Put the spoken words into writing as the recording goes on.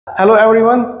Hello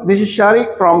everyone, this is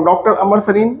Sharik from Dr. Amar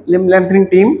Sarin Limb Lengthening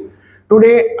team.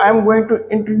 Today I am going to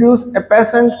introduce a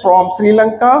patient from Sri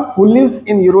Lanka who lives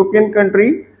in European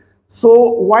country.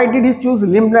 So why did he choose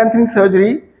limb lengthening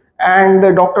surgery? And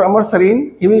Dr. Amar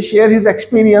Sarin, he will share his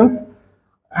experience.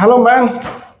 Hello man.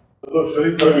 Hello,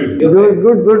 Sharif. How are you?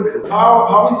 Good.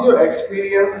 How is your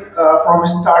experience from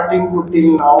starting to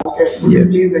till now? Could you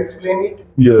please explain it?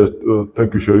 Yes,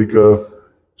 thank you, Sharika.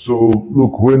 So,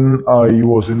 look, when I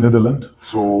was in Netherlands,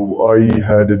 so I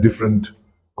had a different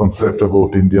concept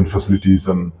about Indian facilities,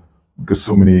 and because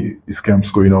so many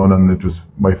scams going on, and it was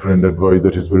my friend advised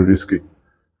that it's very risky.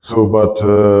 So, but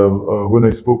when I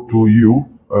spoke to you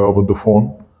over the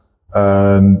phone,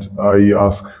 and I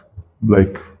asked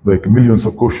like millions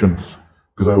of questions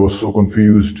because I was so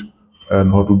confused,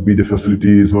 and what would be the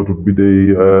facilities, what would be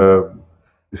the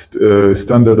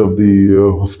standard of the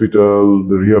hospital,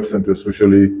 the rehab center,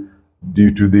 especially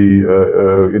due to the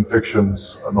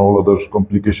infections and all other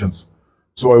complications.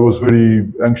 So I was very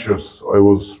anxious.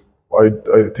 I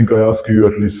think I asked you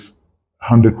at least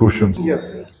 100 questions.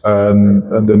 Yes.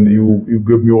 And then you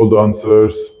gave me all the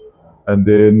answers. And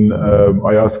then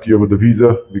I asked you about the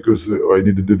visa because I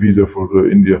needed the visa for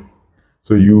India.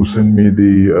 So you sent me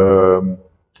the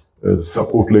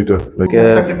support letter, like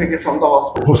Certificate from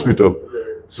the hospital.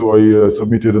 So I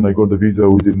submitted and I got the visa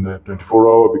within 24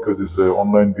 hours because it's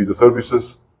online visa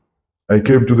services. I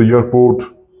came to the airport,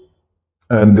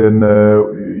 and then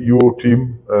your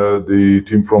team, the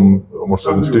team from Amar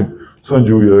Sarin's team,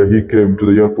 Sanju, he came to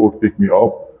the airport, picked me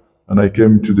up, and I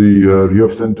came to the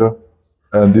rehab center.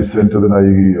 And this center, then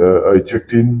I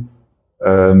checked in,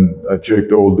 and I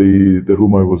checked all the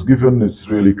room I was given. It's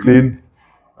really clean.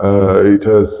 It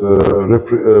has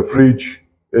fridge,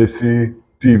 AC,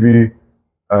 TV,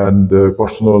 and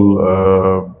personal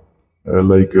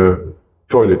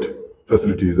toilet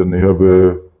facilities, and they have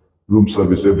a room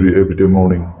service every day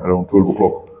morning around 12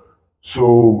 o'clock.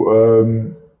 So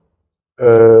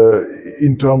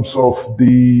in terms of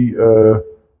the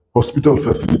hospital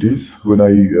facilities, when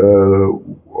I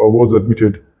was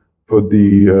admitted for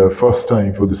the first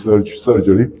time for the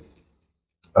surgery,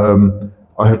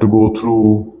 I had to go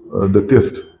through the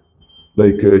test,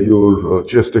 like your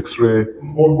chest X-ray,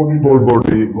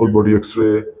 whole body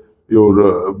X-ray,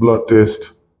 your blood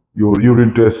test, your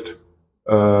urine test,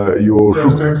 your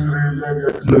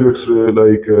leg X-ray,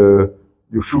 like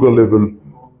your sugar level,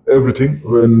 everything.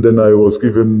 When then I was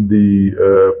given the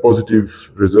positive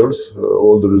results,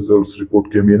 all the results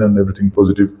report came in and everything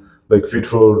positive, like fit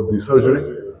for the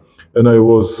surgery. And I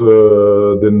was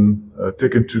then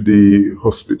taken to the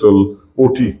hospital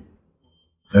OT,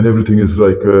 and everything is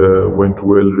like went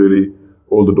well, really.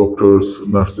 All the doctors,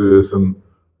 nurses, and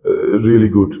really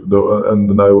good. And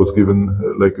then I was given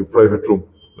like a private room,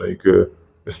 like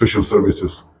special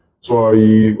services. So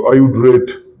I would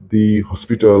rate the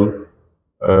hospital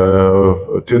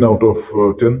 10 out of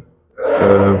 10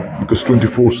 because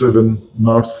 24/7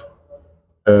 nurse,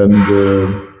 and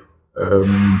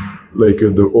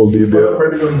all the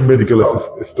medical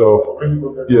staff,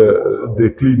 yeah, they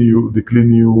clean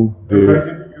you,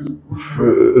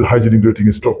 hygienic rating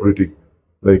is top rating.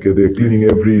 Like they're cleaning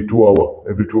every 2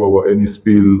 hour, any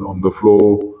spill on the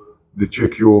floor. They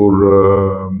check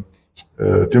your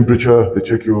temperature, they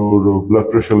check your blood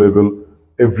pressure level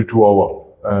every 2 hour,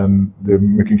 and they're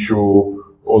making sure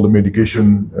all the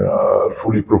medication are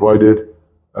fully provided.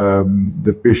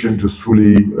 The patient is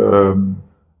fully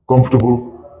comfortable,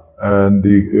 and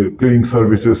the cleaning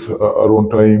services are on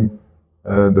time,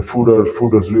 and the food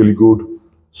is really good.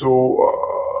 So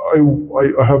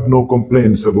I have no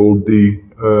complaints about the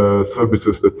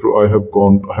services that I have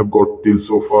got till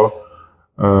so far.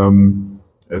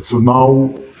 So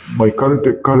now my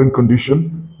current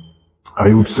condition,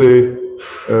 I would say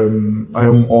I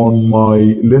am on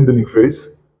my lengthening phase.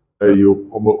 You're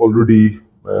already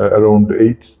around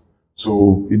 8.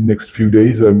 So in next few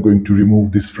days, I'm going to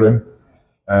remove this frame,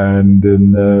 and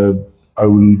then I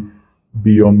will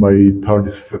be on my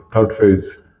third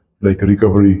phase, like a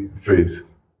recovery phase.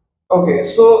 Okay,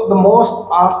 so the most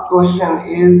asked question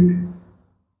is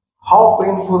how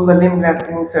painful the limb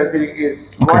lengthening surgery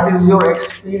is. Okay. What is your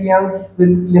experience with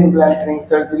limb lengthening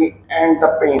surgery and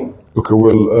the pain? Okay,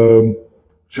 well,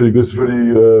 Sharik, that's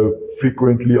very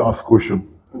frequently asked question,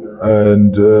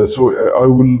 and so I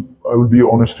will be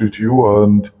honest with you,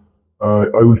 and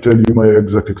I will tell you my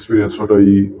exact experience, what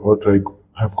I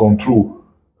have gone through.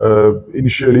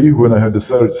 Initially, when I had the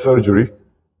surgery,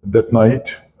 that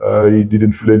night I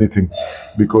didn't feel anything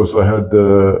because I had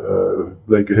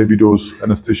like a heavy dose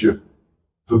anesthesia.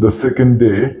 So the second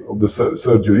day of the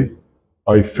surgery,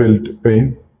 I felt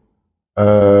pain,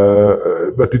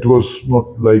 But it was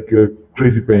not like a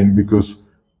crazy pain because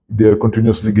they are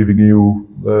continuously giving you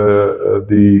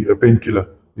the painkiller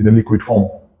in a liquid form.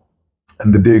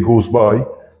 And the day goes by,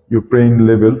 your pain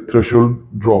level threshold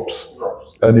drops.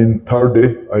 And in third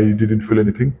day, I didn't feel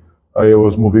anything. I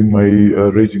was moving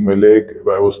raising my leg.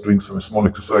 I was doing some small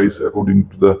exercise according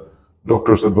to the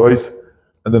doctor's advice.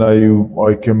 And then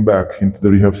I came back into the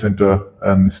rehab center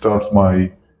and starts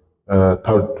my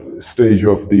third stage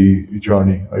of the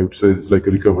journey. I would say it's like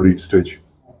a recovery stage.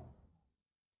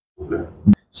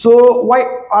 So why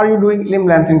are you doing limb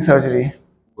lengthening surgery?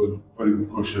 Well, very good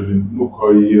question. Look,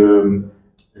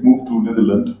 I moved to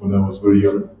Netherlands when I was very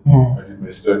young. I did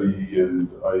my study, and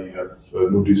I have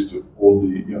noticed that all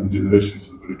the young generations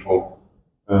are very tall,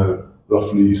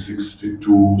 roughly 6'2",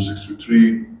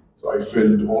 6'3". So I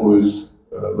felt always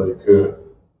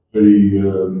very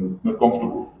not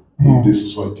comfortable in this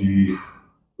society,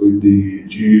 with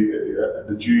at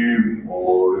the gym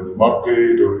or in the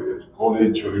market or at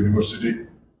college or university.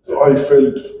 So I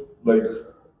felt like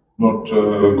not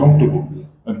comfortable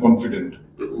and confident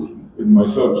in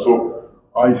myself. So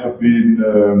I have been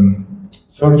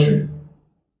searching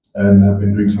and have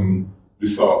been doing some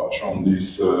research on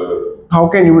this. How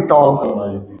can you be How tall? can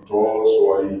I be tall? So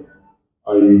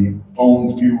I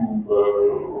found few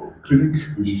clinic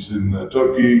which is in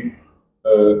Turkey,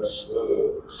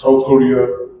 South Korea,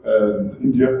 and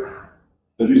India.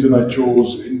 The reason I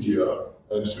chose India,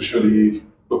 and especially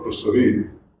Dr. Sarin,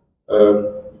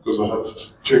 because I have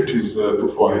checked his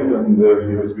profile, and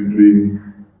he has been doing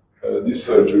this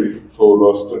surgery for the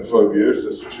last 25 years.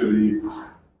 Especially,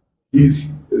 he's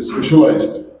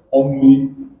specialized only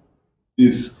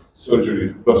this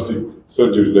surgery, plastic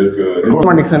surgery, like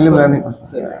Orthopaedics and limb lengthening.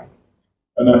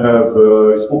 and I have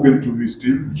spoken to his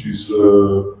team, which is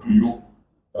to you,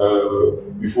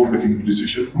 before making the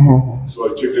decision. So I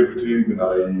checked everything, and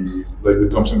I like the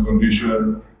terms and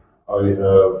condition. I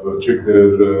have checked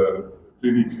their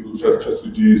clinical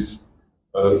facilities,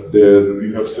 their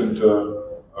rehab center,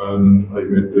 and I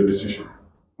made the decision.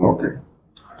 Okay.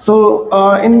 So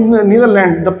in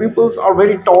Netherlands, the peoples are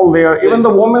very tall there. Even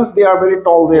the women, they are very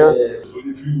tall there. So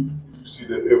if you see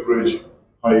the average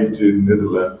height in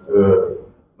Netherlands,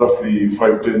 roughly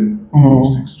 5'10",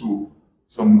 6'2",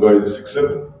 some guys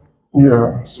 6'7".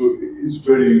 Yeah. So it's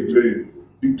very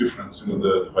big difference,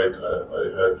 the height I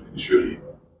had initially,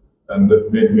 and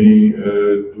that made me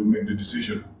to make the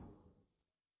decision.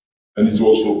 And it's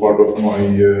also part of my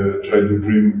childhood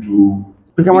dream to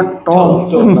Become a tall.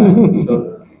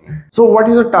 So what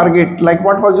is your target? Like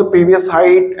what was your previous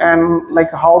height and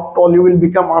like how tall you will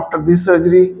become after this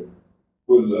surgery?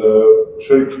 Well,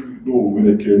 Sharik, when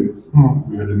I came,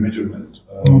 we had a measurement,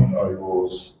 and I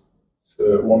was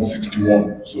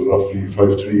 161, so roughly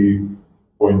 5'3"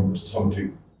 point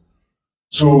something.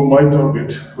 So my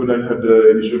target, when I had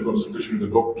the initial consultation with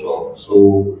the doctor,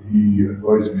 so he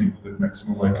advised me that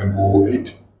maximum I can go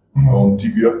 8 on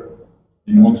tibia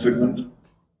in one segment.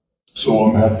 So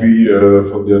I'm happy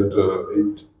for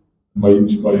that 8. My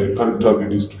current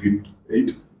target is to hit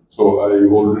 8. So I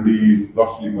already,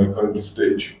 roughly my current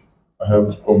stage, I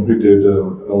have completed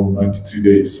around 93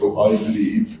 days. So I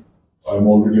believe I'm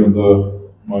already on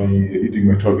hitting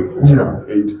my target,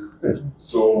 8.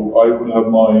 So I will have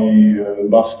my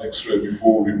last X-ray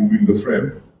before removing the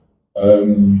frame,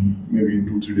 maybe in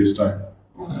 2-3 days time.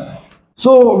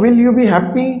 So will you be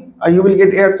happy? You will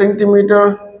get 8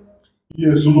 centimeter.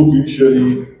 Yeah, so look,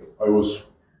 initially I was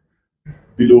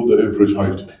below the average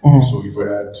height. So if I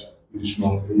add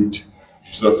additional 8, which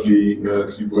is roughly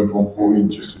 3.14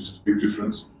 inches, which is a big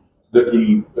difference, that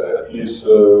will at least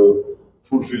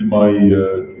fulfill my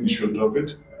initial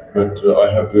target. But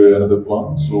I have another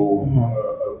plan, so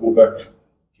I'll go back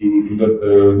to that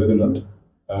Netherlands,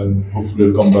 and hopefully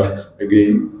I'll come back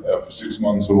again for 6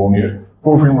 months or 1 year.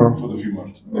 For the few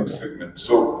months, next segment.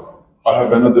 So I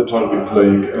have another target,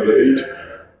 like another 8.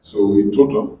 So in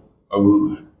total, I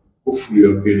will hopefully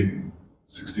I'll gain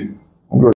 16.